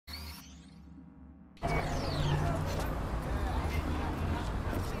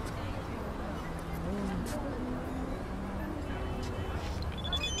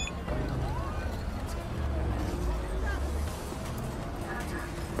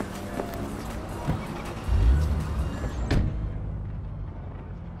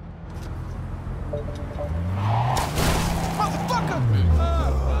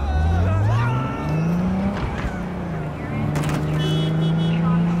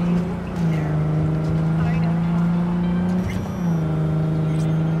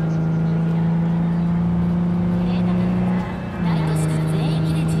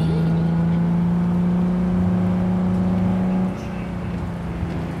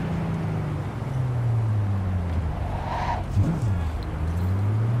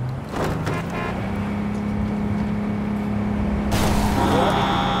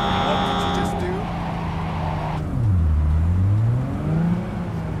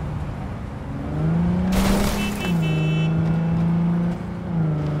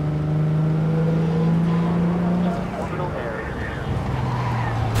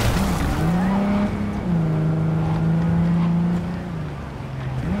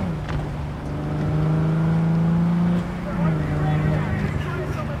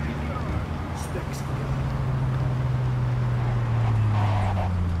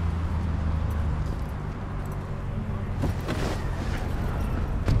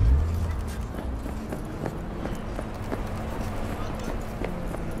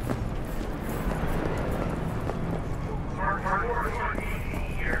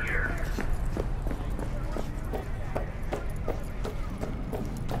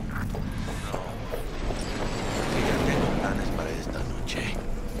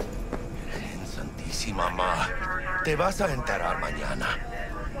Te vas a enterar mañana.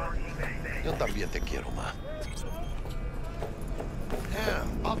 Yo también te quiero, ma. Damn,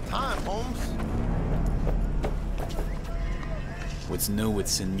 about time, Holmes. What's new with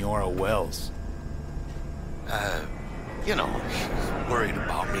Senora Wells? You know, she's worried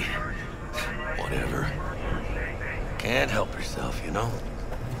about me. Whatever. Can't help herself, you know?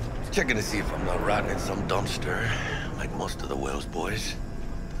 Checking to see if I'm not rotting in some dumpster, like most of the Wells boys.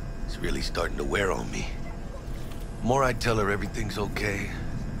 It's really starting to wear on me. The more I tell her everything's okay,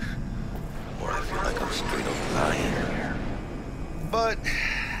 the more I feel like I'm straight up lying. But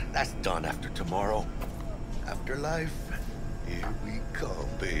that's done after tomorrow. Afterlife, here we come,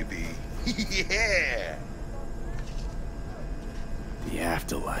 baby. Yeah! The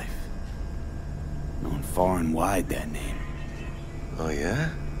afterlife. Known far and wide, that name. Oh,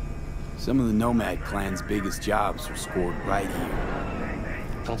 yeah? Some of the Nomad clan's biggest jobs were scored right here.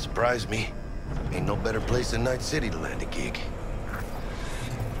 Don't surprise me. Ain't no better place than Night City to land a gig.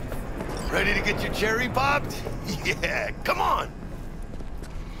 Ready to get your cherry popped? Yeah, come on!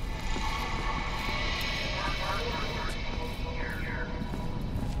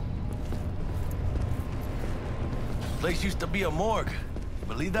 Place used to be a morgue.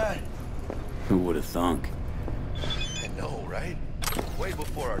 Believe that? Who would have thunk? I know, right? Way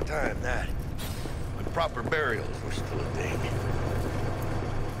before our time, that. When proper burials were still a thing.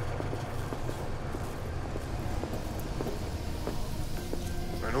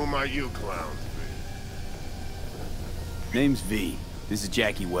 And who might you clowns be? Name's V. This is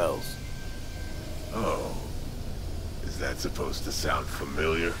Jackie Wells. Oh. Is that supposed to sound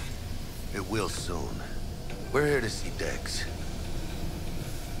familiar? It will soon. We're here to see Dex.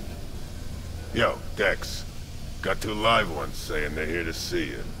 Yo, Dex. Got two live ones saying they're here to see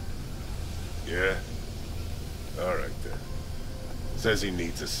you. Yeah? Alright then. Says he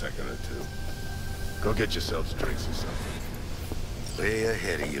needs a second or two. Go get yourselves drinks or something. Way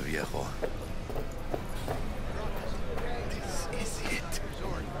ahead of you, viejo. This is it.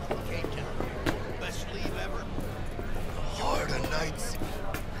 Best leave ever. The heart of nights.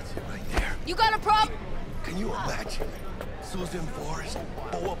 That's it right there. You got a problem? Can you imagine? Susan Forrest,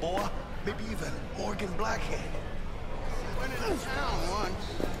 Boa Boa, maybe even Morgan Blackhand. Went into town once.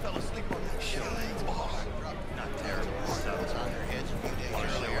 Fell asleep on that show bar. Not terrible. It's on their heads a few days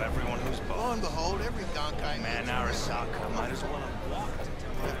earlier. Everyone who's Lo and behold, every gonkai Man, Arasaka might as well have walked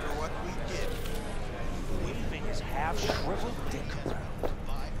after what we did. waving his half-shriveled dick around.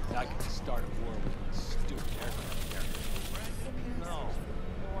 I could start a war with this stupid aircraft carrier. No,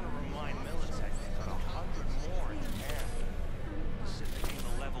 I want to remind Militech that 100 more in Japan. This isn't even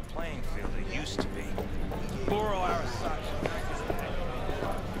a level playing field it used to be. Boro Arasaka.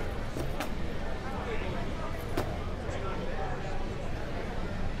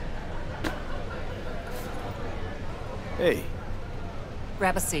 Hey,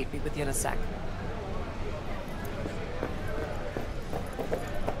 Grab a seat. Be with you in a sec.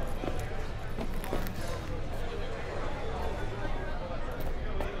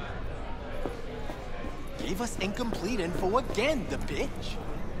 Gave us incomplete info again, the bitch.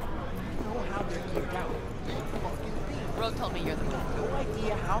 I don't know how they're cleared out. Rogue told me you're the man. No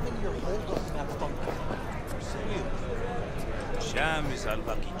idea how many are holed up in that bunker. Sham is a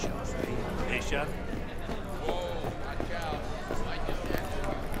lucky job, eh? Hey, Sham?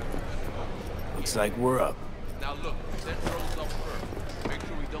 looks like we're up. Now look, set Rose up first. Make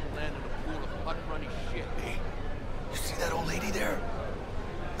sure we don't land in a pool of hot-runny shit. Hey, you see that old lady there?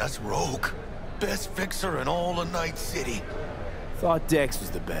 That's Rogue. Best fixer in all of Night City. Thought Dex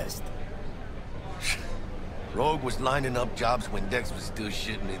was the best. Rogue was lining up jobs when Dex was still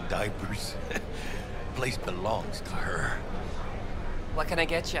shitting in diapers. Place belongs to her. What can I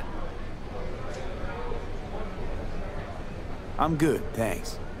get you? I'm good,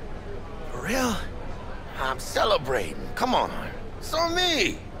 thanks. For real? I'm celebrating. Come on. So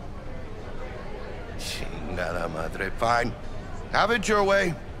me. Chingada madre. Fine. Have it your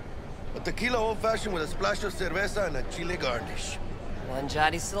way. A tequila old-fashioned with a splash of cerveza and a chile garnish. One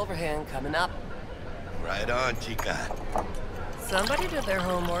Johnny Silverhand coming up. Right on, chica. Somebody did their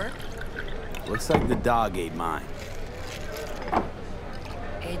homework. Looks like the dog ate mine.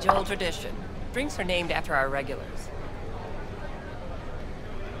 Age-old tradition. Drinks are named after our regulars.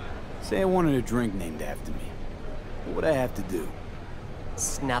 Say I wanted a drink named after me. What would I have to do?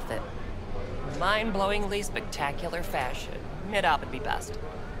 Snuff it. Mind-blowingly spectacular fashion. Mid-op would be best.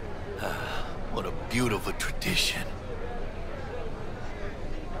 What a beautiful tradition.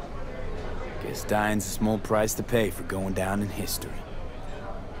 Guess dying's a small price to pay for going down in history.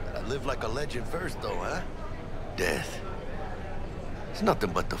 Gotta live like a legend first, though, huh? Death. It's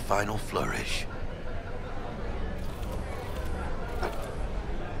nothing but the final flourish.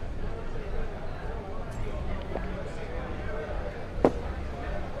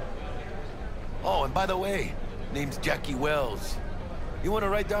 Oh, and by the way, name's Jackie Wells. You want to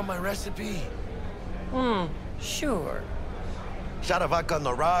write down my recipe? Sure. Shot of vodka on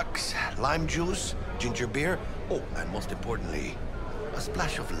the rocks, lime juice, ginger beer. Oh, and most importantly, a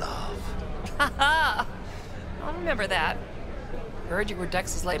splash of love. Haha! I'll remember that. Heard you were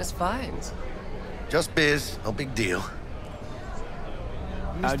Dex's latest finds. Just biz, no big deal.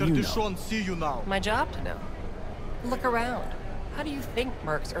 How do you know? Dishon, see you now. My job to know. Look around. How do you think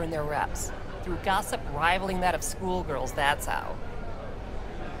mercs earn their reps? Through gossip rivaling that of schoolgirls, that's how.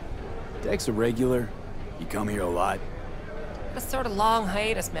 Dex a regular? You come here a lot? A sort of long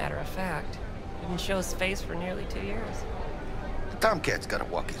hiatus, matter of fact. Didn't show his face for nearly 2 years. The Tomcat's gotta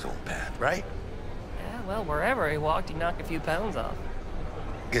walk his own path, right? Yeah, well, wherever he walked, he knocked a few pounds off.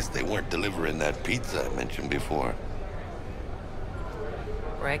 Guess they weren't delivering that pizza I mentioned before.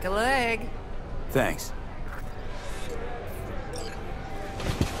 Break a leg. Thanks.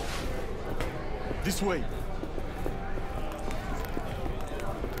 This way.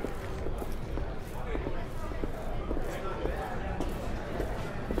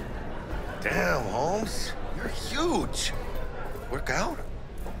 Damn, Holmes. You're huge. Work out?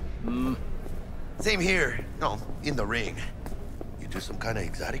 Same here. No, in the ring. You do some kind of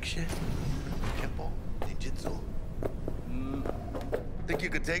exotic shit? Kempo? Ninjutsu? Think you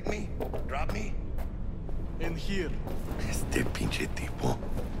could take me? Drop me? In here. Este pinche tipo.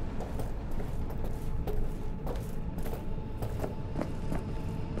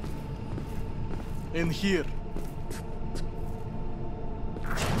 In here.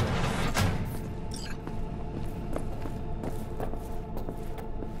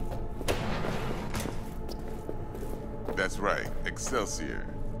 That's right, Excelsior.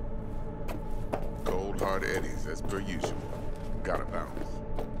 Cold hard eddies as per usual. Gotta bounce.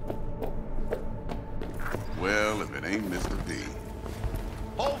 Well, if it ain't Mr. V.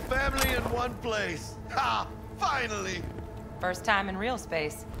 Whole family in one place. Ha! Finally! First time in real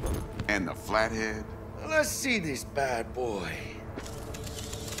space. And the flathead? Let's see this bad boy.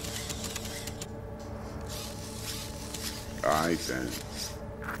 Alright then.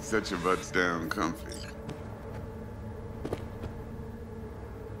 Set your butts down comfy.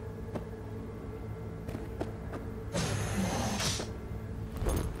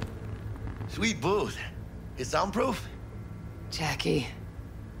 Sweet booth. It's soundproof? Jackie.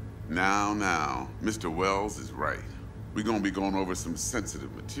 Now, Mr. Wells is right. We're gonna be going over some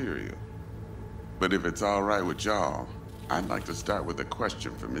sensitive material. But if it's all right with y'all, I'd like to start with a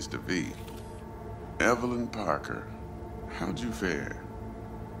question for Mr. V. Evelyn Parker, how'd you fare?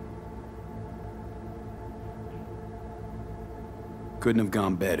 Couldn't have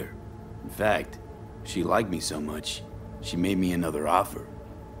gone better. In fact, she liked me so much, she made me another offer.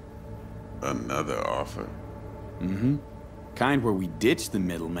 Another offer? Mm-hmm. Kind where we ditch the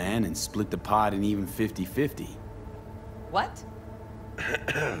middleman and split the pot in even 50-50. What?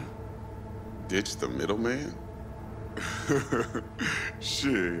 Ditch the middleman?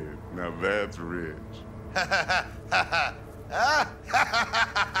 Shit, now that's rich.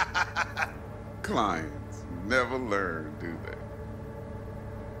 Clients never learn, do they?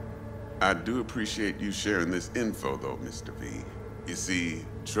 I do appreciate you sharing this info, though, Mr. V. You see,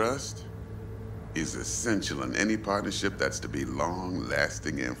 trust is essential in any partnership that's to be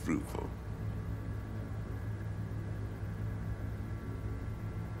long-lasting and fruitful.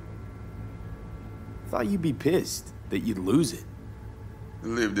 Thought you'd be pissed that you'd lose it.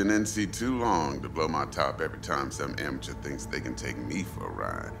 Lived in NC too long to blow my top every time some amateur thinks they can take me for a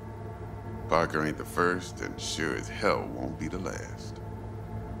ride. Parker ain't the first, and sure as hell won't be the last.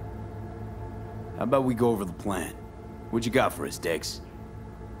 How about we go over the plan? What you got for us, Dex?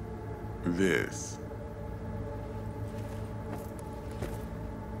 This.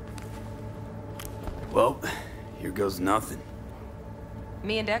 Well, here goes nothing.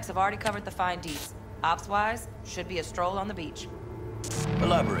 Me and Dex have already covered the fine deets. Ops-wise, should be a stroll on the beach.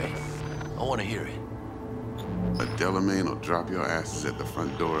 Elaborate. I want to hear it. A Delamain will drop your asses at the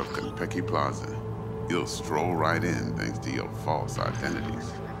front door of Konpeki Plaza. You'll stroll right in thanks to your false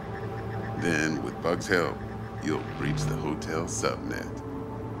identities. Then, with Bug's help, you'll breach the hotel subnet.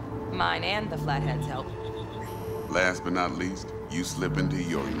 Mine and the Flathead's help. Last but not least, you slip into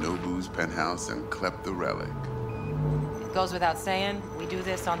Yorinobu's penthouse and clep the relic. Goes without saying, we do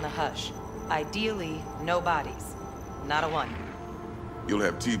this on the hush. Ideally, no bodies. Not a one. You'll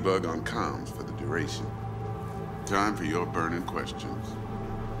have T-Bug on comms for the duration. Time for your burning questions.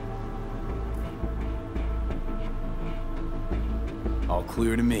 All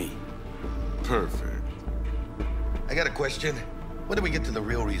clear to me. Perfect. I got a question. When do we get to the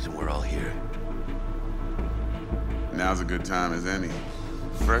real reason we're all here? Now's a good time as any.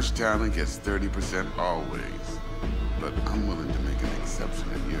 Fresh talent gets 30% always. But I'm willing to make an exception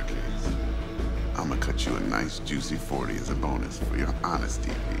in your case. I'm gonna cut you a nice juicy 40 as a bonus for your honesty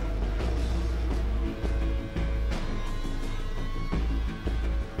fee.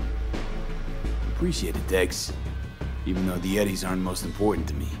 Appreciate it, Dex. Even though the Eddies aren't most important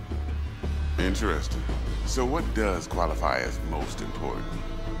to me. Interesting. So what does qualify as most important?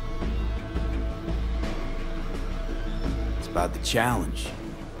 It's about the challenge.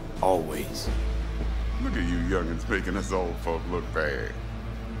 Always. Look at you youngins making us old folk look bad.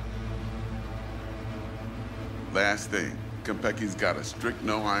 Last thing, Konpeki's got a strict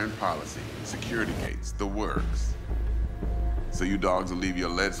no-iron policy. Security gates, the works. So you dogs will leave your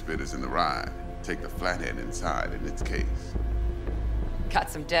lead spitters in the ride. Take the flathead inside in its case.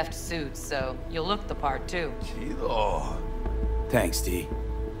 Got some deft suits, so you'll look the part too. Chido. Thanks, T.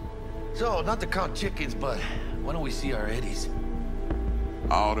 So, not to count chickens, but why don't we see our Eddies?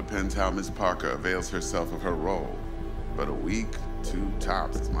 All depends how Miss Parker avails herself of her role. But a week, 2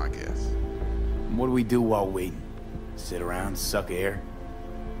 tops is my guess. What do we do while waiting? Sit around, suck air?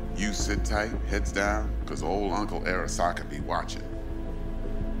 You sit tight, heads down, because old Uncle Arasaka be watching.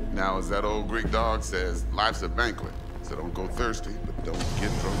 Now, as that old Greek dog says, life's a banquet, so don't go thirsty, but don't get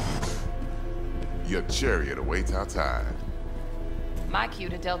drunk either. Your chariot awaits outside. My cue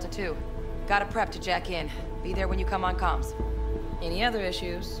to Delta 2. Gotta prep to jack in. Be there when you come on comms. Any other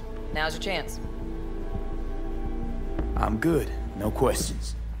issues, now's your chance. I'm good. No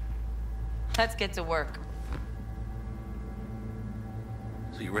questions. Let's get to work.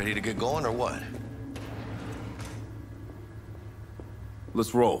 So you ready to get going or what?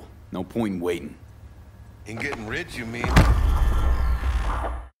 Let's roll. No point in waiting. In getting rich, you mean?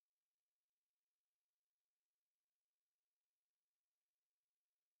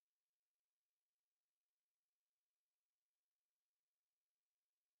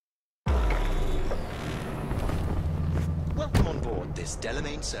 Welcome on board this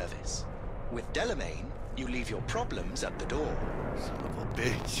Delamain service. With Delamain, you leave your problems at the door. Son of a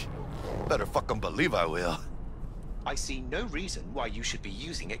bitch. Better fucking believe I will. I see no reason why you should be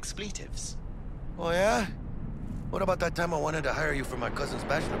using expletives. Oh, yeah? What about that time I wanted to hire you for my cousin's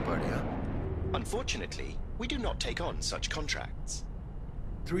bachelor party, huh? Unfortunately, we do not take on such contracts.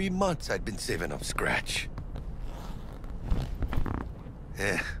 3 months I'd been saving up scratch.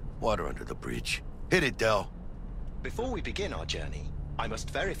 Water under the bridge. Hit it, Del. Before we begin our journey, I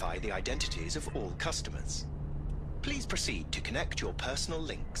must verify the identities of all customers. Please proceed to connect your personal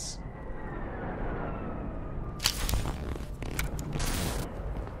links.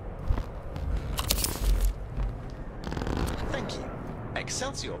 Thank you.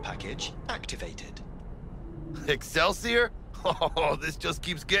 Excelsior package activated. Excelsior? Oh, this just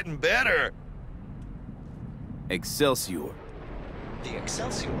keeps getting better. Excelsior. The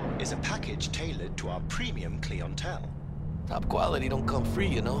Excelsior is a package tailored to our premium clientele. Top quality don't come free,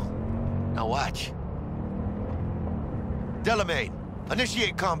 you know. Now watch. Delamain,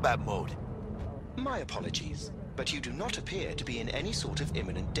 initiate combat mode. My apologies, but you do not appear to be in any sort of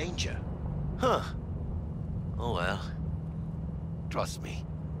imminent danger. Huh. Oh well. Trust me,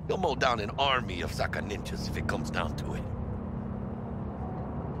 you'll mow down an army of Saka ninjas if it comes down to it.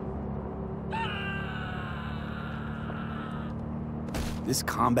 This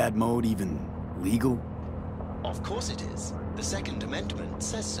combat mode even legal? Of course it is. The Second Amendment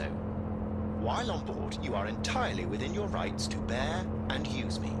says so. While on board, you are entirely within your rights to bear and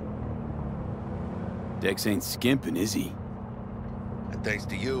use me. Dex ain't skimping, is he? And thanks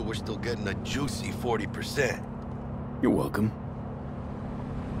to you, we're still getting a juicy 40%. You're welcome.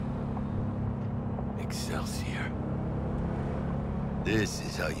 Excelsior. This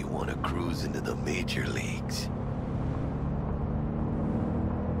is how you want to cruise into the major leagues.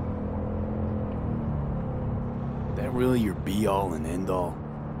 That really your be-all and end-all?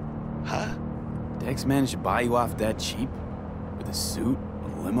 Huh? Dex managed to buy you off that cheap? With a suit,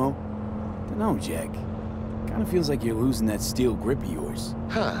 a limo? Dunno, Jack. Kinda feels like you're losing that steel grip of yours.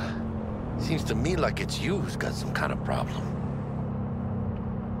 Huh. Seems to me like it's you who's got some kind of problem.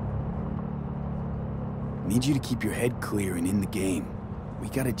 Need you to keep your head clear and in the game. We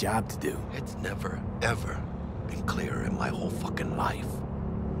got a job to do. It's never, ever been clearer in my whole fucking life.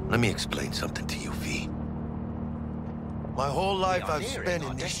 Let me explain something to you, V. My whole life I've spent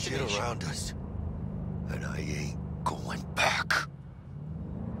in this shit around us. And I ain't going back.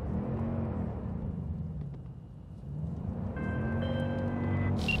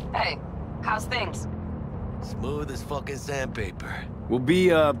 Hey, how's things? Smooth as fucking sandpaper. We'll be,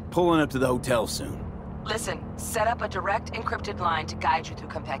 pulling up to the hotel soon. Listen, set up a direct encrypted line to guide you through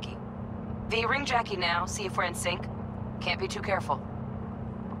Konpeki. V, ring Jackie now, see if we're in sync. Can't be too careful.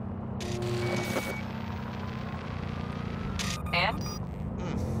 And?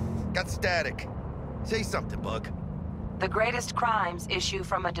 Got static. Say something, Bug. The greatest crimes issue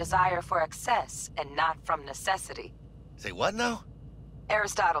from a desire for excess and not from necessity. Say what now?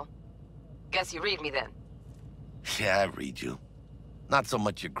 Aristotle. Guess you read me then. Yeah, I read you. Not so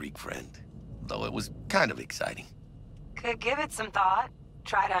much your Greek friend, though it was kind of exciting. Could give it some thought.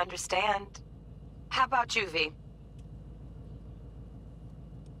 Try to understand. How about you, V?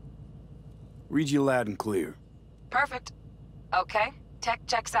 Read you loud and clear. Perfect. Okay. Tech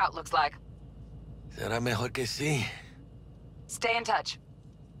checks out, looks like. Será mejor que sí. Stay in touch.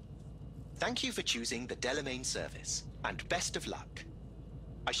 Thank you for choosing the Delamain service, and best of luck.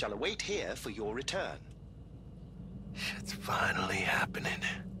 I shall await here for your return. Shit's finally happening.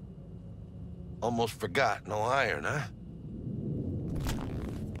 Almost forgot, no iron, huh?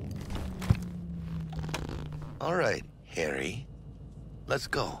 All right, Harry. Let's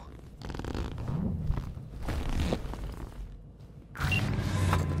go.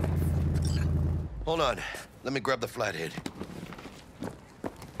 Hold on. Let me grab the flathead.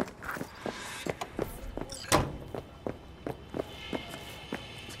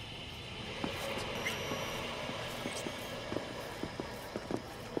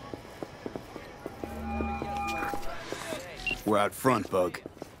 We're out front, Bug.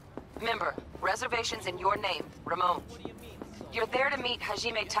 Member, reservations in your name, Ramon. You're there to meet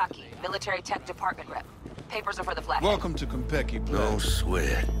Hajime Taki, military tech department rep. Papers are for the flathead. Welcome to Konpeki, No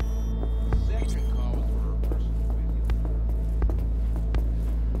sweat.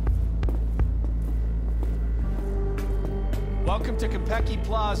 Welcome to Konpeki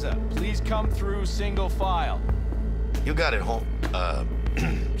Plaza. Please come through single file. You got it, home.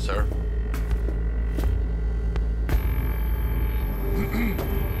 Sir?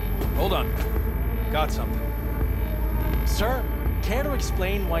 Hold on. Got something. Sir, care to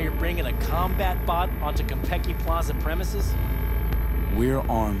explain why you're bringing a combat bot onto Konpeki Plaza premises? We're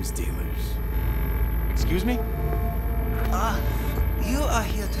arms dealers. Excuse me? You are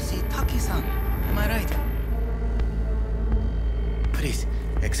here to see Taki-san, am I right? Please,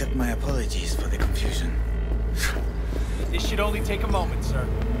 accept my apologies for the confusion. This should only take a moment, sir.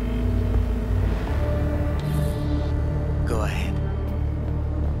 Go ahead.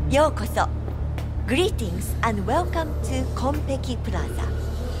 Yokoso. Greetings and welcome to Konpeki Plaza.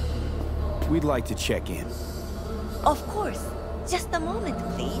 We'd like to check in. Of course. Just a moment,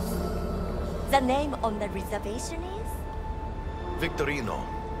 please. The name on the reservation is? Victorino.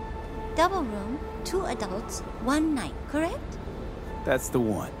 Double room, 2 adults, 1 night, correct? That's the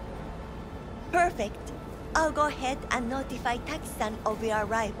one. Perfect. I'll go ahead and notify Taki-san of your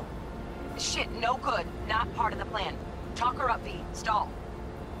arrival. Shit, no good. Not part of the plan. Talk her up, V. Stall.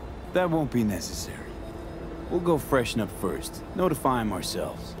 That won't be necessary. We'll go freshen up first. Notify him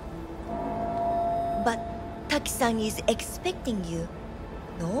ourselves. But Taki-san is expecting you,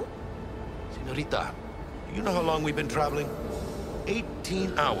 no? Senorita, do you know how long we've been traveling?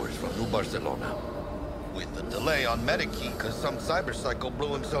 18 hours from New Barcelona. With the delay on Medikey because some cyberpsycho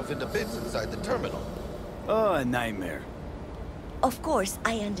blew himself into bits inside the terminal. Oh, a nightmare. Of course,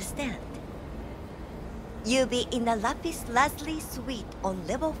 I understand. You'll be in the Lapis Lazuli suite on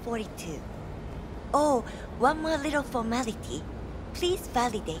level 42. Oh, one more little formality. Please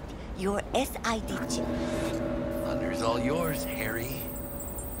validate your SID chip. Honor's all yours, Harry.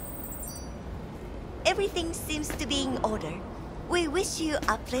 Everything seems to be in order. We wish you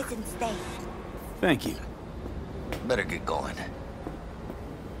a pleasant stay. Thank you. Better get going.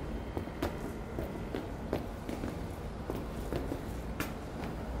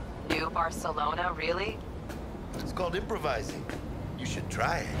 New Barcelona, really? It's called improvising. You should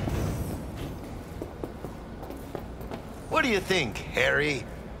try it. What do you think, Harry?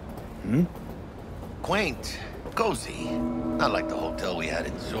 Quaint, cozy. Not like the hotel we had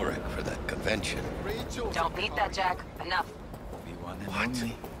in Zurich for that convention. Don't need that, Jack. Enough. What?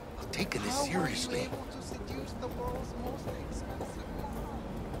 I'm taking this seriously.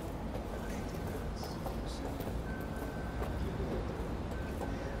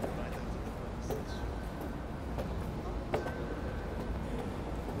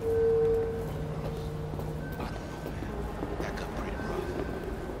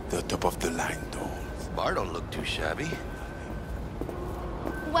 The top of the line, though. Bar don't look too shabby.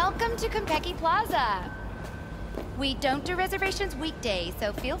 Welcome to Konpeki Plaza. We don't do reservations weekdays,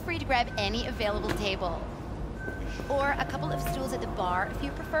 so feel free to grab any available table. Or a couple of stools at the bar if you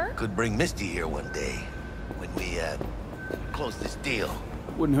prefer. Could bring Misty here one day when we, close this deal.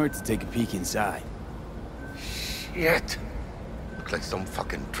 Wouldn't hurt to take a peek inside. Shit. Looks like some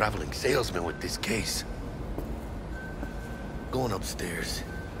fucking traveling salesman with this case. Going upstairs.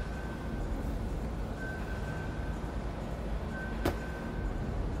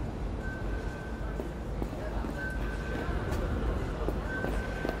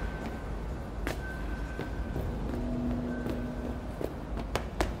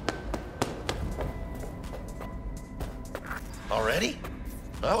 Already?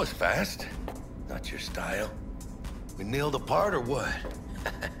 That was fast. Not your style. We nailed apart or what?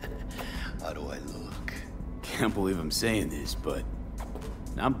 How do I look? Can't believe I'm saying this, but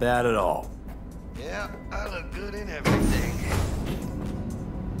not bad at all. Yeah, I look good in everything.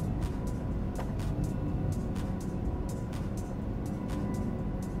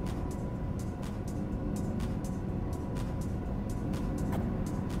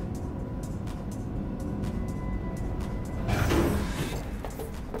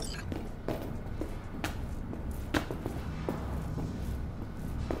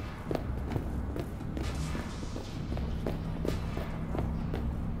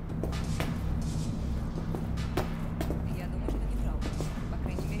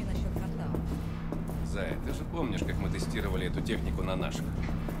 Зай, ты же помнишь, как мы тестировали эту технику на наших?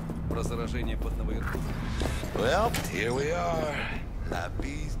 Про заражение под новоиркутском. Well, here we are. La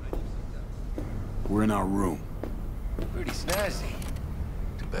Beast. We're in our room. Pretty snazzy.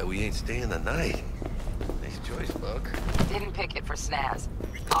 Too bad we ain't staying the night. Nice choice, Buck. Didn't pick it for snaz.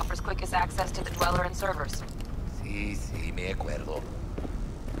 Offers quickest access to the Dweller and servers. Sí, me acuerdo.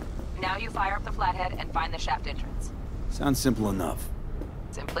 Now you fire up the flathead and find the shaft entrance. Sounds simple enough.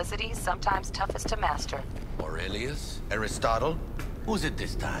 Simplicity, sometimes toughest to master. Aurelius? Aristotle? Who's it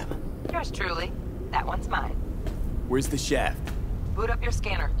this time? Yours truly. That one's mine. Where's the shaft? Boot up your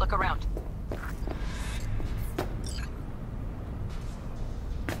scanner. Look around.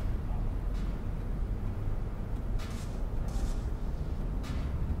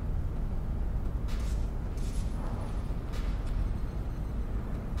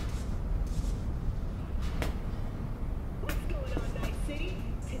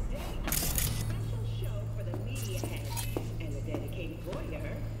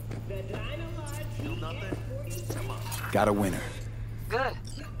 Got a winner. Good.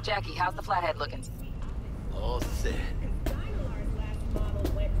 Jackie, how's the flathead looking? All set.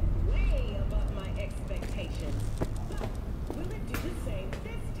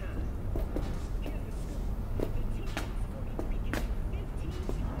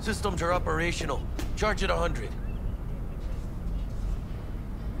 Systems are operational. Charge it 100.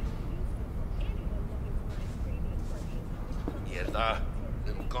 Mierda.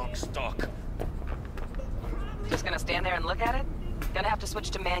 Them gonks stuck. Just gonna stand there and look at it? Gonna have to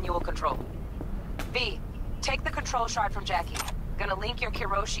switch to manual control. V, take the control shard from Jackie. Gonna link your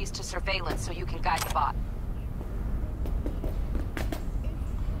Kiroshis to surveillance so you can guide the bot.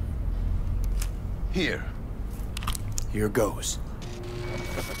 Here. Here goes.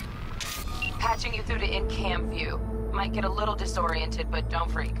 Patching you through to in-cam view. Might get a little disoriented, but don't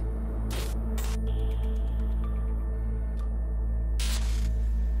freak.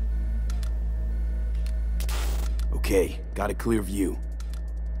 Okay, got a clear view.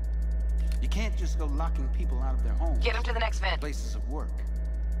 You can't just go locking people out of their homes. Get them to the next vent. Places of work.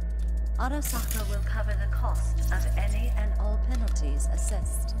 Arasaka will cover the cost of any and all penalties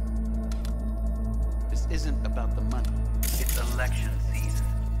assessed. This isn't about the money. It's election season.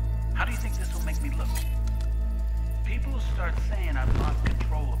 How do you think this will make me look? People will start saying I've lost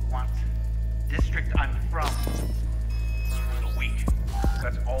control of Watson. District I'm from. A week.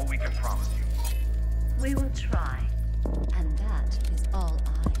 That's all we can promise you. We will try. And that is all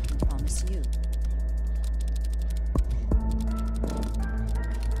I can promise you.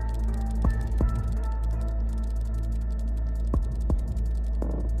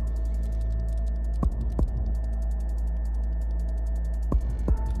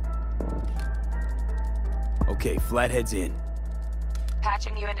 Okay, Flathead's in.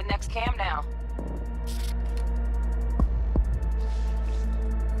 Patching you into next cam now.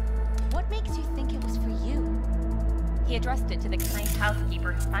 What makes you think it was for you? He addressed it to the kind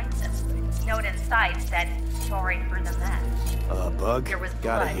housekeeper who finds him. Note inside said, "Sorry for the mess." Bug? There was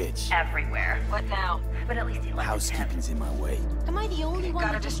Got a blood hitch. everywhere. What now? But at least he left his Housekeeping's in my way. Am I the only one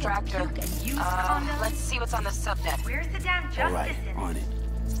Gotta that just distract gets her. puke and use condoms? Let's see what's on the subnet. Where's the damn justice Alright, in it? on it.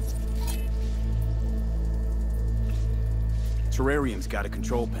 Terrarium's got a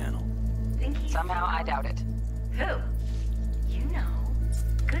control panel. Somehow I doubt it. Who? You know.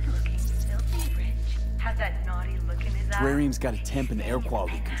 Good looking, filthy rich. Has that naughty look in his eye. Terrarium's got a temp and air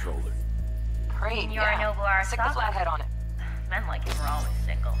quality controller. Great, You're a noble Arasaka. Stick the flathead on it. Men like him are always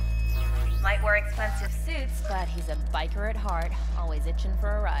single. Might wear expensive suits, but he's a biker at heart, always itching for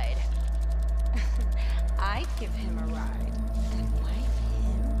a ride. I'd give him a ride and wipe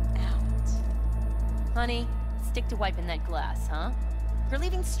him out. Honey, stick to wiping that glass, huh? You're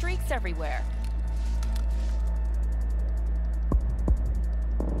leaving streaks everywhere.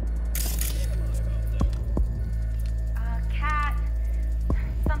 Cat,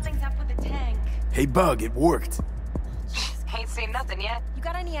 something's up with the tank. Hey, Bug, it worked. Ain't Seen nothing yet? You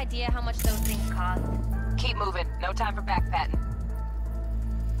got any idea how much those things cost? Keep moving. No time for backpatting.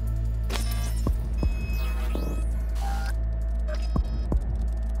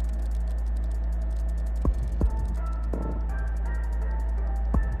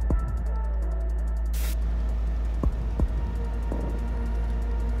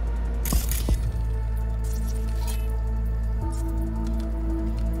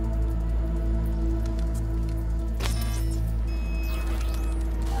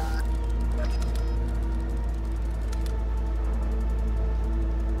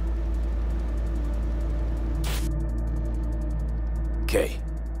 Okay.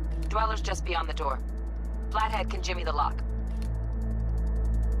 Dweller's just beyond the door. Flathead can jimmy the lock.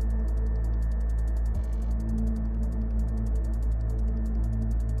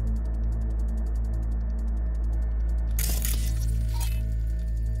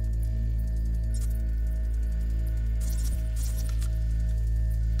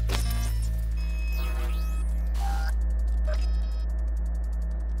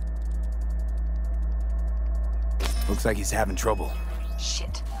 Looks like he's having trouble.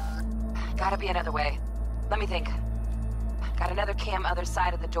 Shit. Gotta be another way. Let me think. Got another cam other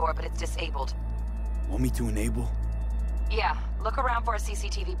side of the door, but it's disabled. Want me to enable? Yeah, look around for a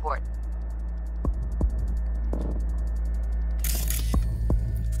CCTV port.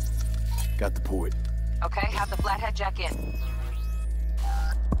 Got the port. Okay, have the flathead jack in.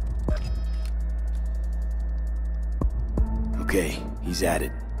 Okay, he's at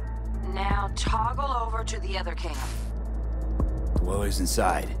it. Now toggle over to the other cam. Dweller's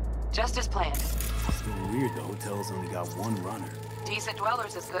inside. Just as planned. Still weird the hotel's only got one runner. Decent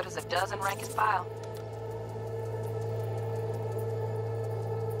Dweller's as good as a dozen rank and file.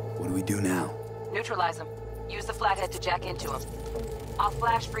 What do we do now? Neutralize him. Use the flathead to jack into him. I'll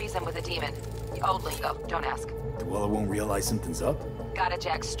flash freeze him with a demon. Old lingo, don't ask. Dweller won't realize something's up? Gotta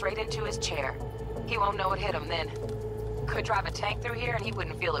jack straight into his chair. He won't know it hit him then. Could drive a tank through here and he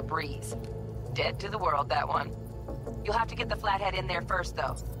wouldn't feel a breeze. Dead to the world, that one. You'll have to get the flathead in there first,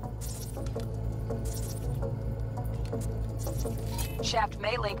 though. Shaft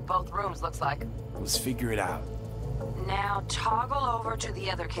may link both rooms, looks like. Let's figure it out. Now toggle over to the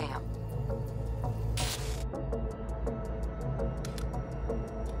other cam.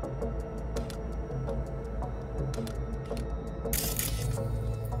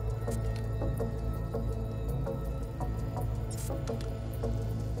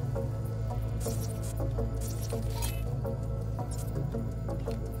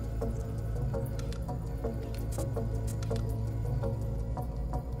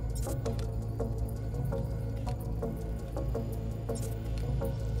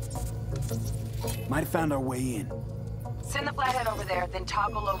 Might have found our way in. Send the flathead over there, then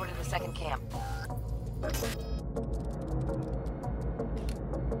toggle over to the second cam.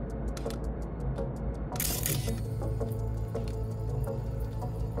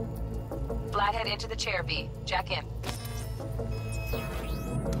 Flathead into the chair, V. Jack in.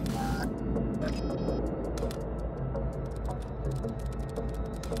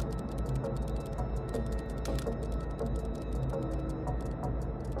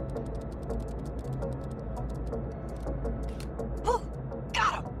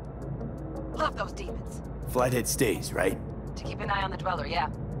 Flathead stays, right? To keep an eye on the Dweller, yeah.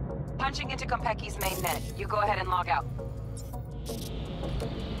 Punching into Kompeki's main net. You go ahead and log out.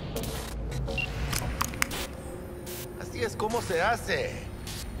 Así es como se hace.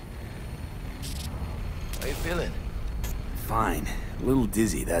 How you feeling? Fine. A little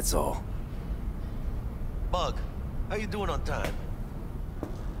dizzy, that's all. Bug, how you doing on time?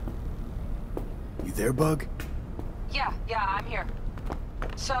 You there, Bug? Yeah, I'm here.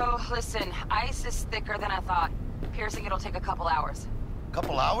 So, listen, ice is thicker than I thought. Piercing it'll take a couple hours.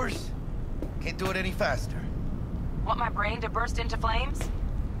 Couple hours? Can't do it any faster. Want my brain to burst into flames?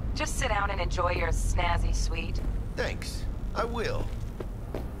 Just sit down and enjoy your snazzy sweet. Thanks. I will.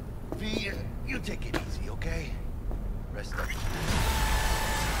 V, you take it easy, okay? Rest up.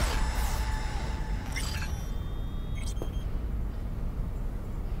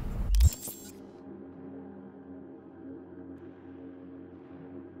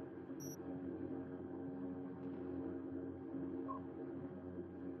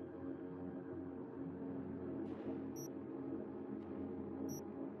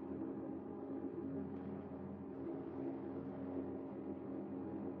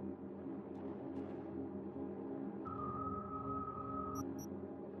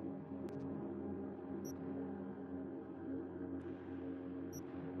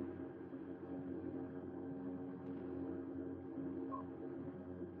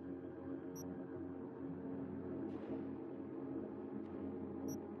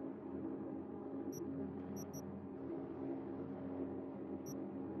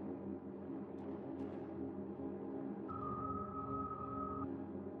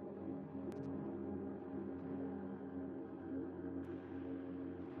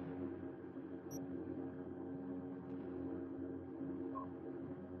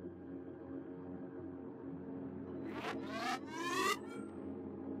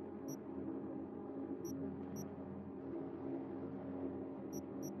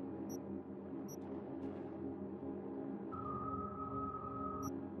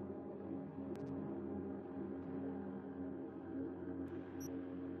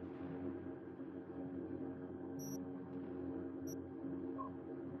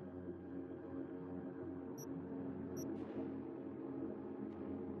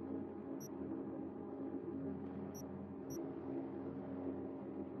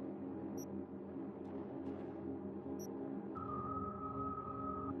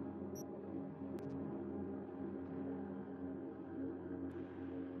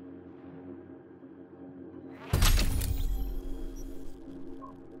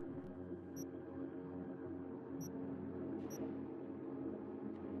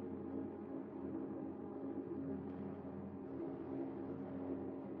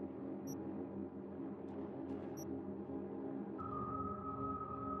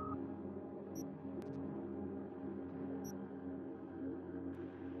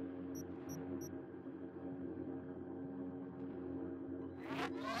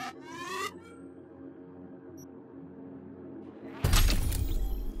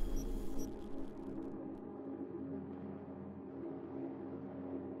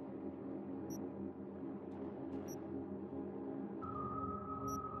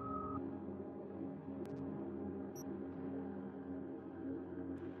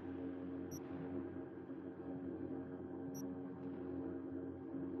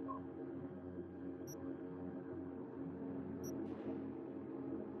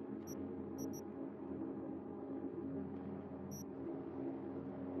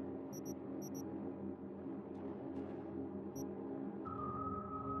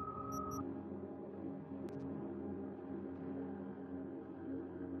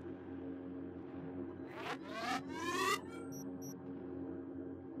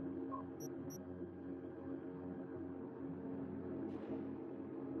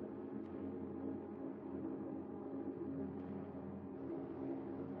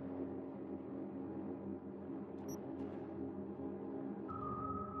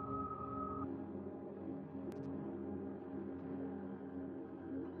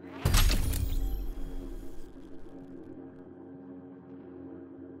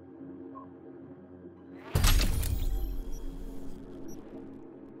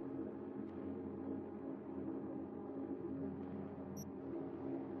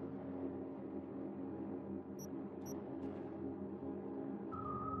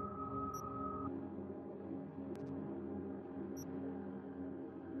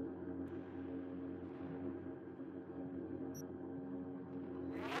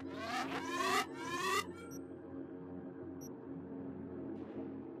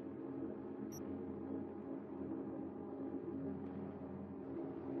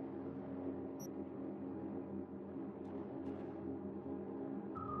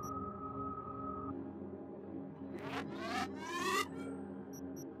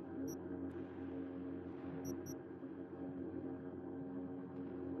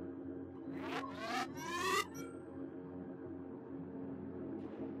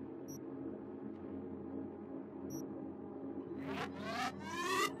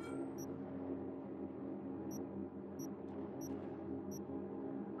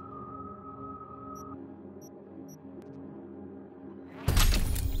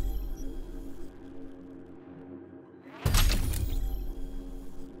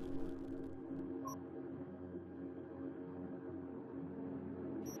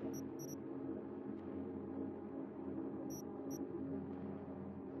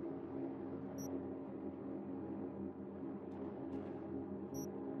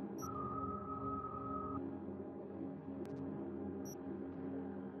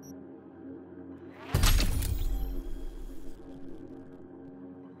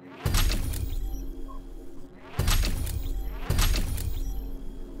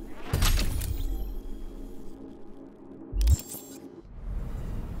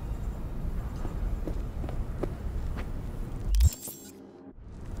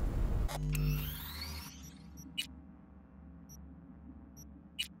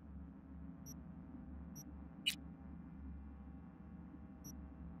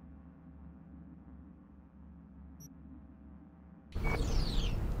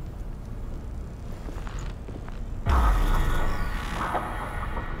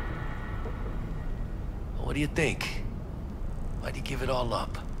 What do you think? Why'd you give it all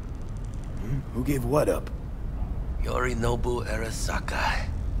up? Who gave what up? Yorinobu Arasaka.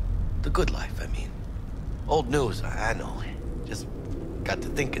 The good life, I mean. Old news, I know. Just got to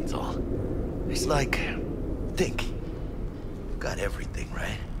thinking's all. It's like, think, got everything,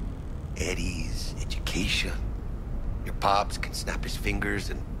 right? Eddies, education. Your pops can snap his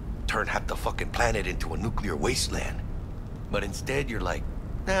fingers and turn half the fucking planet into a nuclear wasteland. But instead, you're like,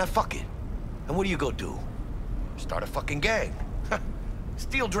 nah, fuck it. And what do you go do? Start a fucking gang.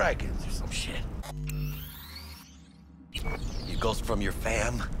 Steal dragons or some shit. You ghost from your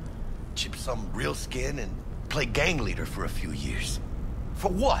fam, chip some real skin, and play gang leader for a few years. For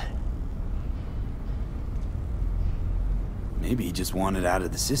what? Maybe he just wanted out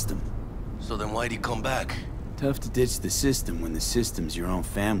of the system. So then why'd he come back? Tough to ditch the system when the system's your own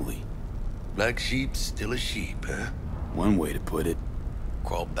family. Black sheep's still a sheep, huh? One way to put it.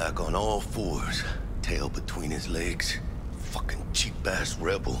 Crawled back on all fours, tail between his legs. Fucking cheap-ass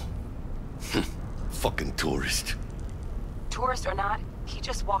rebel. Fucking tourist. Tourist or not, he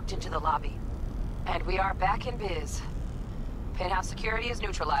just walked into the lobby. And we are back in biz. Penthouse security is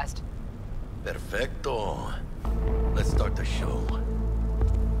neutralized. Perfecto. Let's start the show.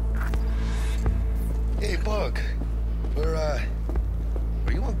 Hey, Bug. Were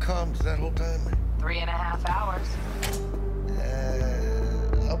you on comms that whole time? 3.5 hours.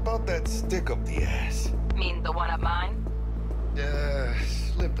 How about that stick up the ass? Mean the one up mine?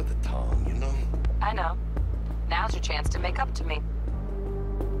 Slip of the tongue, you know? I know. Now's your chance to make up to me.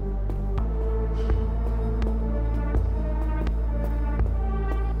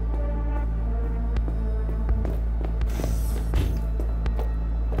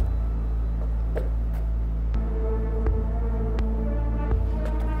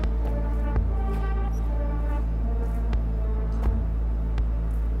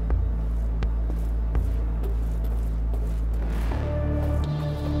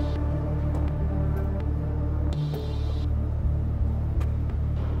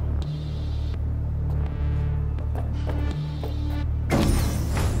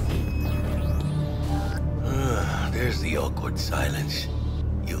 The awkward silence.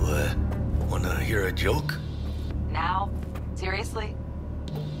 You, wanna hear a joke? Now? Seriously?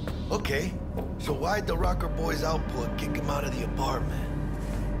 Okay. So why'd the Rocker Boy's output kick him out of the apartment?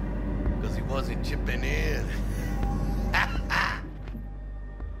 Because he wasn't chipping in.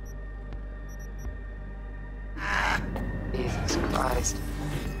 Jesus Christ.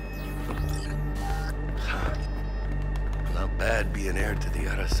 Not bad being heir to the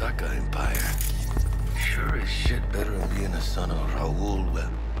Arasaka Empire. Sure as shit better than being a son of Raoul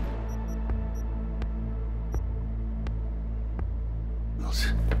Webb.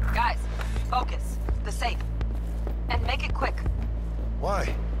 Guys, focus. The safe. And make it quick.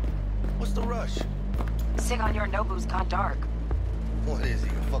 Why? What's the rush? Sigon Yorinobu's gone dark. What is he,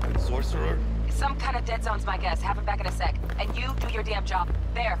 a fucking sorcerer? Some kind of dead zone's my guess. Have him back in a sec. And you do your damn job.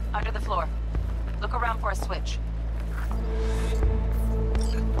 There, under the floor. Look around for a switch.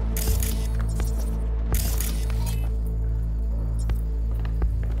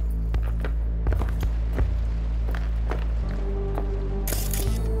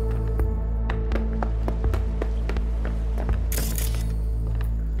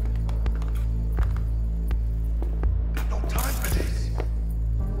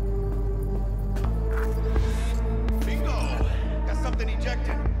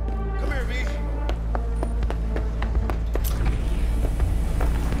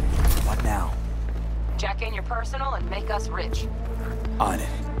 Personal and make us rich. On it.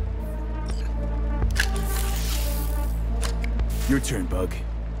 Your turn, Bug.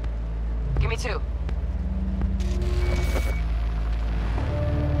 Give me 2.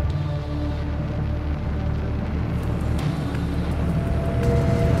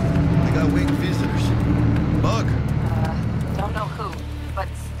 I got winged visitors. Bug. Don't know who, but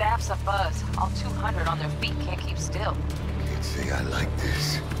staff's a buzz. All 200 on their feet can't keep still. Can't say I like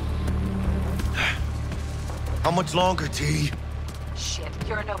this. How much longer, T? Shit,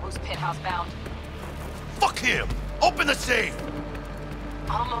 Yorinobu's penthouse bound. Fuck him! Open the safe!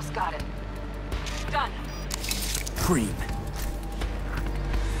 Almost got it. Done. Cream.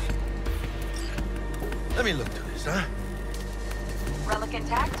 Let me look through this, huh? Relic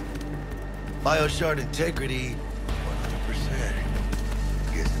intact? Bioshard integrity, 100%.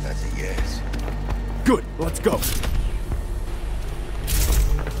 Guess that's a yes. Good, let's go.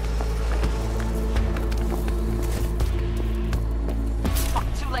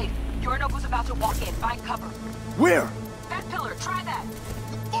 Yorinobu's about to walk in. Find cover. Where? That pillar. Try that.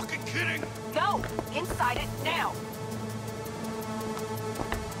 You fucking kidding? No. Inside it now.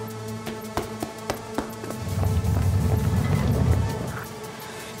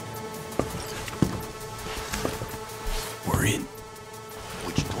 We're in.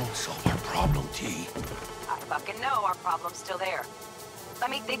 Which don't solve our problem, T. I fucking know our problem's still there. Let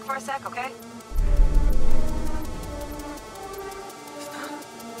me think for a sec, okay?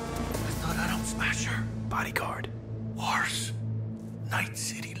 bodyguard. Worse. Night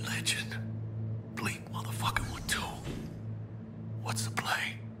City legend. Bleak motherfucking one too. What's the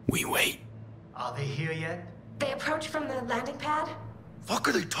play? We wait. Are they here yet? They approach from the landing pad? Fuck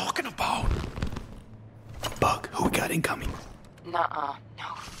are they talking about? Bug, who we got incoming? Nuh-uh.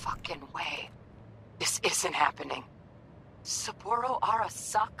 No fucking way. This isn't happening. Saburo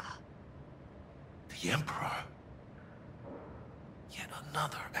Arasaka. The Emperor. Yet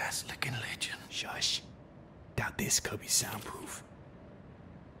another ass-licking legend. Shush. Doubt this could be soundproof.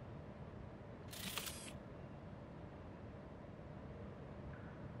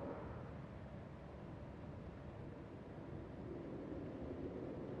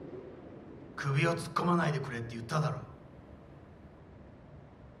首を突っ込まないでくれって言っただろ。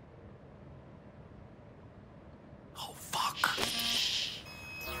Oh fuck.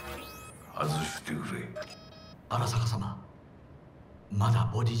 外してくれ。荒坂様、まだ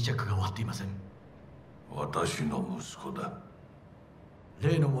ボディチェックが終わっていません。私の息子だ。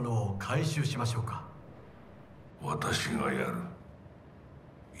例のものを回収しましょうか。私がやる。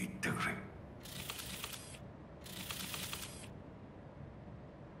言ってくれ。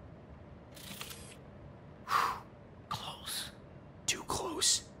Close. Too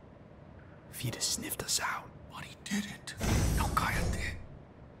close. If he'd have sniffed us out. But he didn't. No, cállate.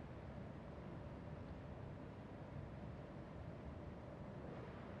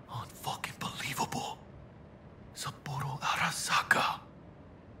 Unfucking believable. Saburo Arasaka.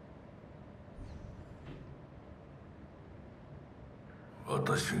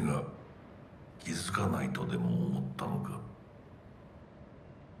 私が気づかないとでも思ったのか。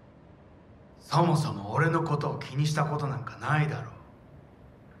そもそも俺のことを気にしたことなんかないだろう。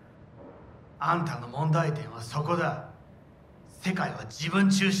あんたの問題点はそこだ。世界は自分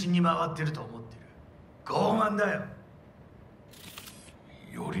中心に回ってると思ってる。傲慢だよ。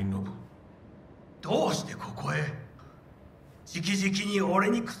頼信。どうしてここへ？直々に俺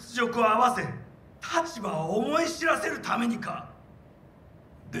に屈辱を合わせ、立場を思い知らせるためにか。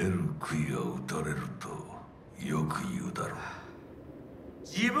出る杭は打たれるとよく言うだろう。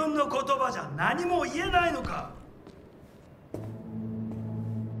自分の言葉じゃ何も言えないのか。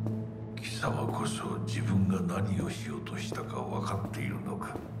貴様こそ自分が何をしようとしたか分かっているの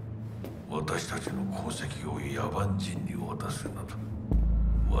か。私たちの功績を野蛮人に渡すなど、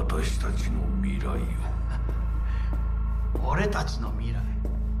私たちの未来を。俺たちの未来。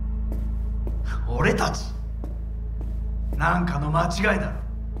俺たち。なんかの間違いだろ。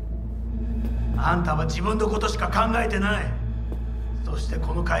あんたは自分のことしか考えてない。そして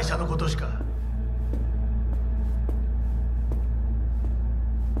この会社のことしか。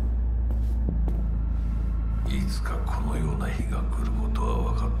いつかこのような日が来ること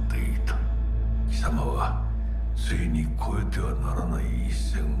は分かっていた。貴様はついに越えてはならない一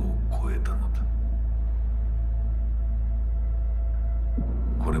線を越えたのだ。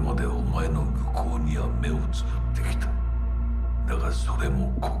これまでお前の愚行には目をつぶってきた。だがそれ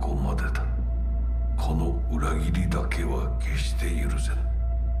もここまでだ。この裏切りだけは決して許せぬ。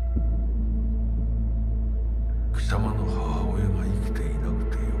貴様の母親が生きていなく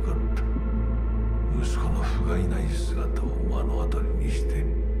てよかった。息子の不甲斐ない姿を目の当たりにして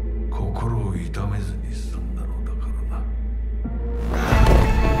心を痛めずに済んだのだからな。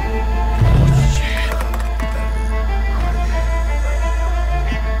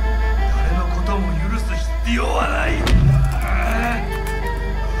誰のことも許す必要はない。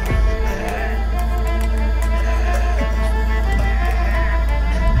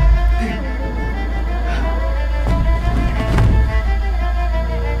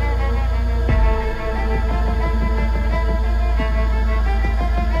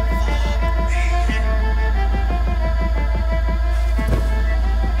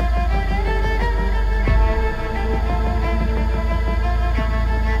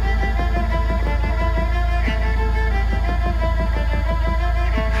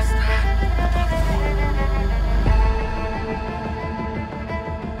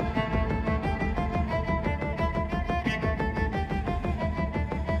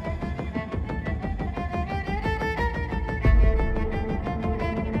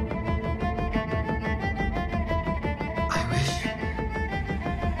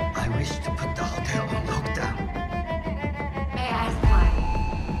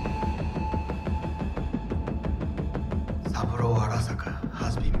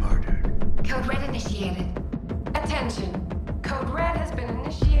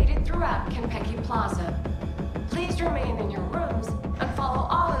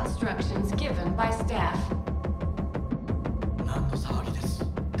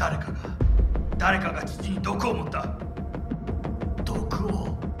誰かが父に毒を持った。毒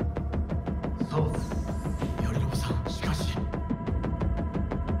を。そう。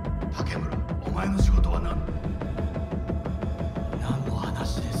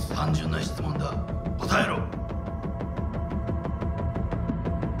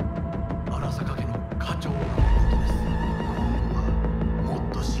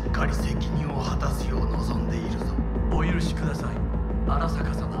荒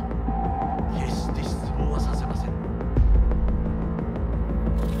坂様、決して失望はさせません。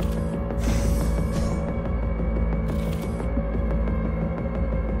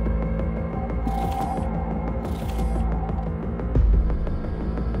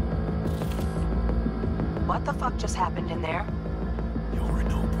What the fuck just happened in there?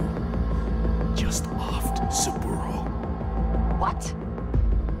 Yorinobu just offed Saburo. What?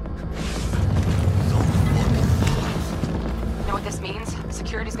 You know what this means?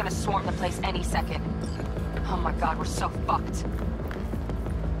 Security's gonna swarm the place any second. Oh my god, we're so fucked.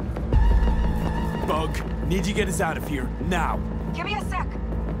 Bug, need you get us out of here, now. Give me a sec.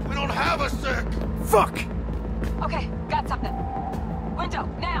 We don't have a sec. Fuck! Okay, got something. Window,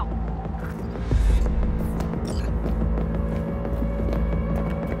 now!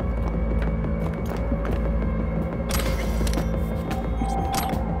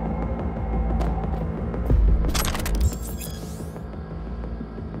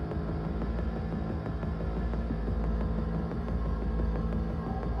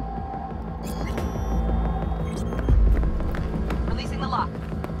 Releasing the lock.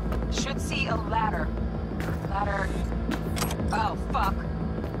 Should see a ladder. Ladder. Oh, fuck.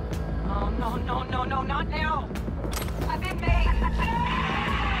 Oh, no, no, no, no, not now! I've been made!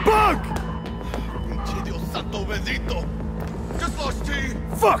 Bug! Pinche Dios santo bendito. Just lost T.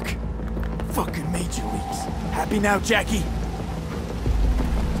 Fuck! Fucking major leagues. Happy now, Jackie?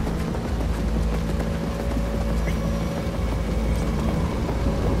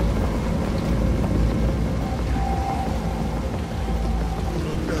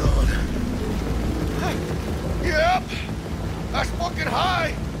 Yep. That's fucking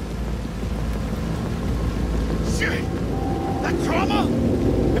high. Shit. That trauma?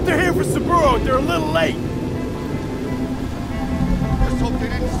 If they're here for Saburo, they're a little late. Just hope they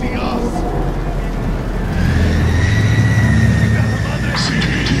didn't see us.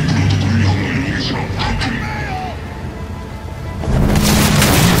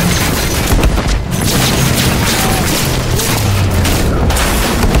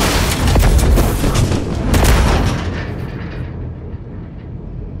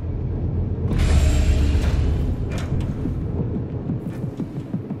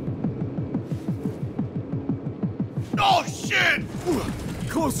 Oh, shit!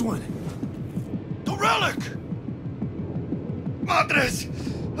 Close one. The relic! Madres!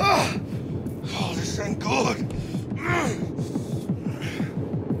 Oh, this ain't good.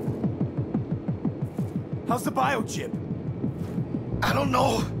 How's the biochip? I don't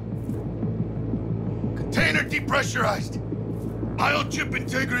know. Container depressurized. Biochip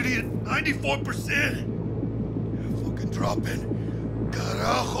integrity at 94%. Fucking dropping.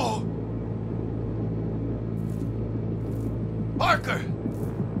 Carajo. Parker!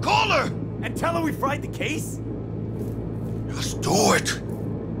 Call her! And tell her we fried the case? Let's do it!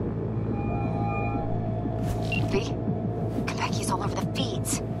 V? Konpeki's all over the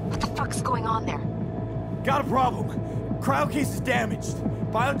feeds. What the fuck's going on there? Got a problem. Cryo case is damaged.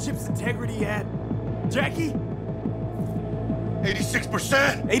 Biochip's integrity at... Jackie?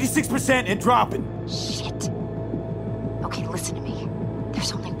 86%! 86% and dropping. Shit. Okay, listen to me.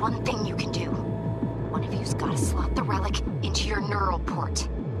 There's only one thing you can do. One of you's gotta slot the relic into your neural port.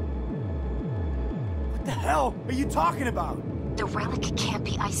 What the hell are you talking about? The relic can't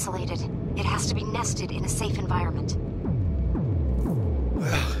be isolated. It has to be nested in a safe environment.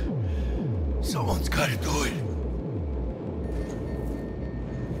 Well, someone's gotta do it.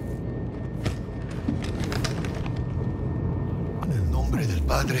 En el nombre del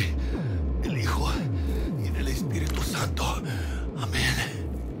Padre, del Hijo y del Espíritu Santo. Amén.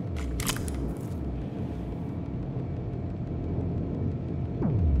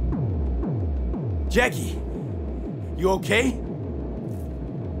 Jackie, you okay?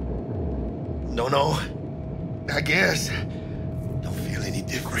 No. I guess. Don't feel any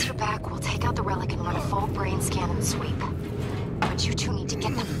Once different. you're back, we'll take out the relic and run a full brain scan and sweep. But you two need to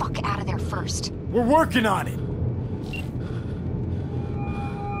get the fuck out of there first. We're working on it.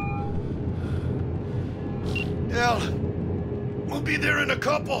 Hell, we'll be there in a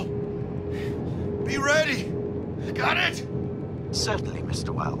couple. Be ready. Got it? Certainly,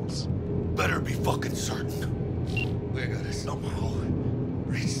 Mr. Wells. Better be fucking certain. We gotta somehow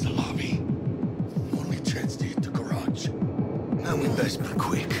reach the lobby. Only chance to hit the garage. Now we best be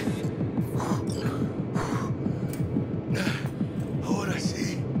quick. What I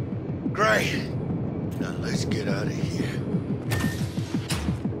see? Great. Now let's get out of here.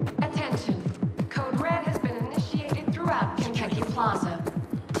 Attention. Code Red has been initiated throughout Kentucky Plaza.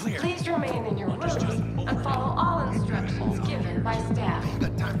 Please remain in your rooms and follow all instructions given by staff.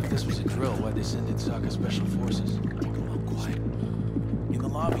 If this was a drill, why'd they send in Saka Special Forces? Quiet.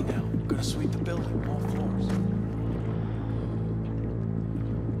 lobby now. We're gonna sweep the building, all floors.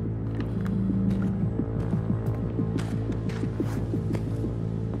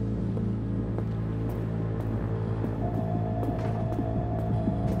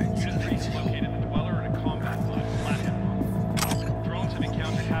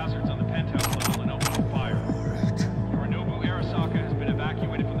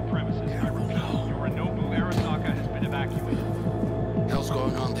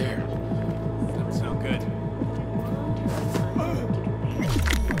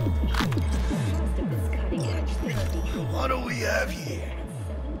 What do we have here?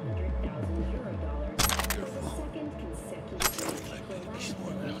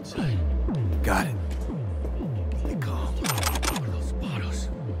 Got it. They come. They'll spot us.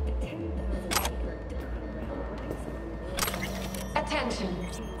 Attention.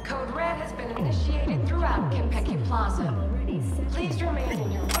 Code Red has been initiated throughout Kentucky Plaza. Please remain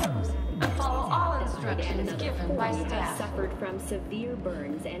in your rooms and follow all instructions given by staff. Suffered from severe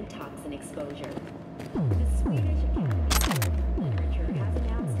burns and toxin exposure. The Swedish Academy of Literature has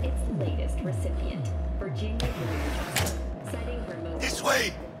announced its latest recipient, Virginia Johnson, citing her most this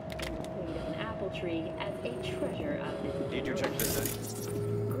way. Queen of an apple tree as a treasure of the. Did you check this in?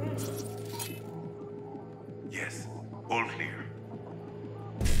 Yes, all clear.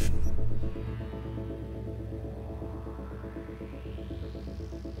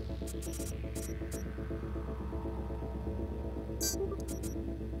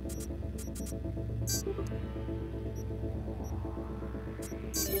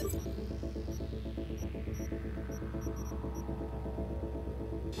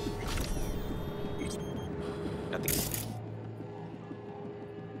 Nothing.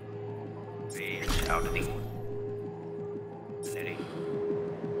 Out of the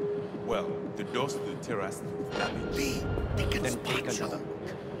Well, the doors to the terrace. They can then spot take another.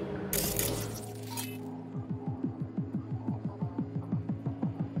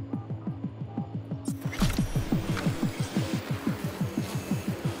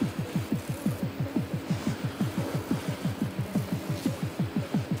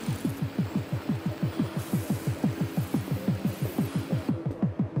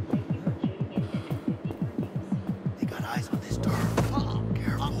 They got eyes on this door.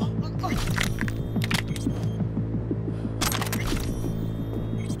 Careful.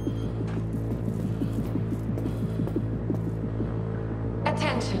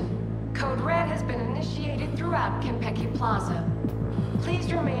 Attention. Code Red has been initiated throughout Kentucky Plaza.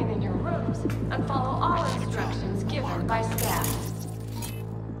 Please remain in your rooms and follow all instructions given by staff.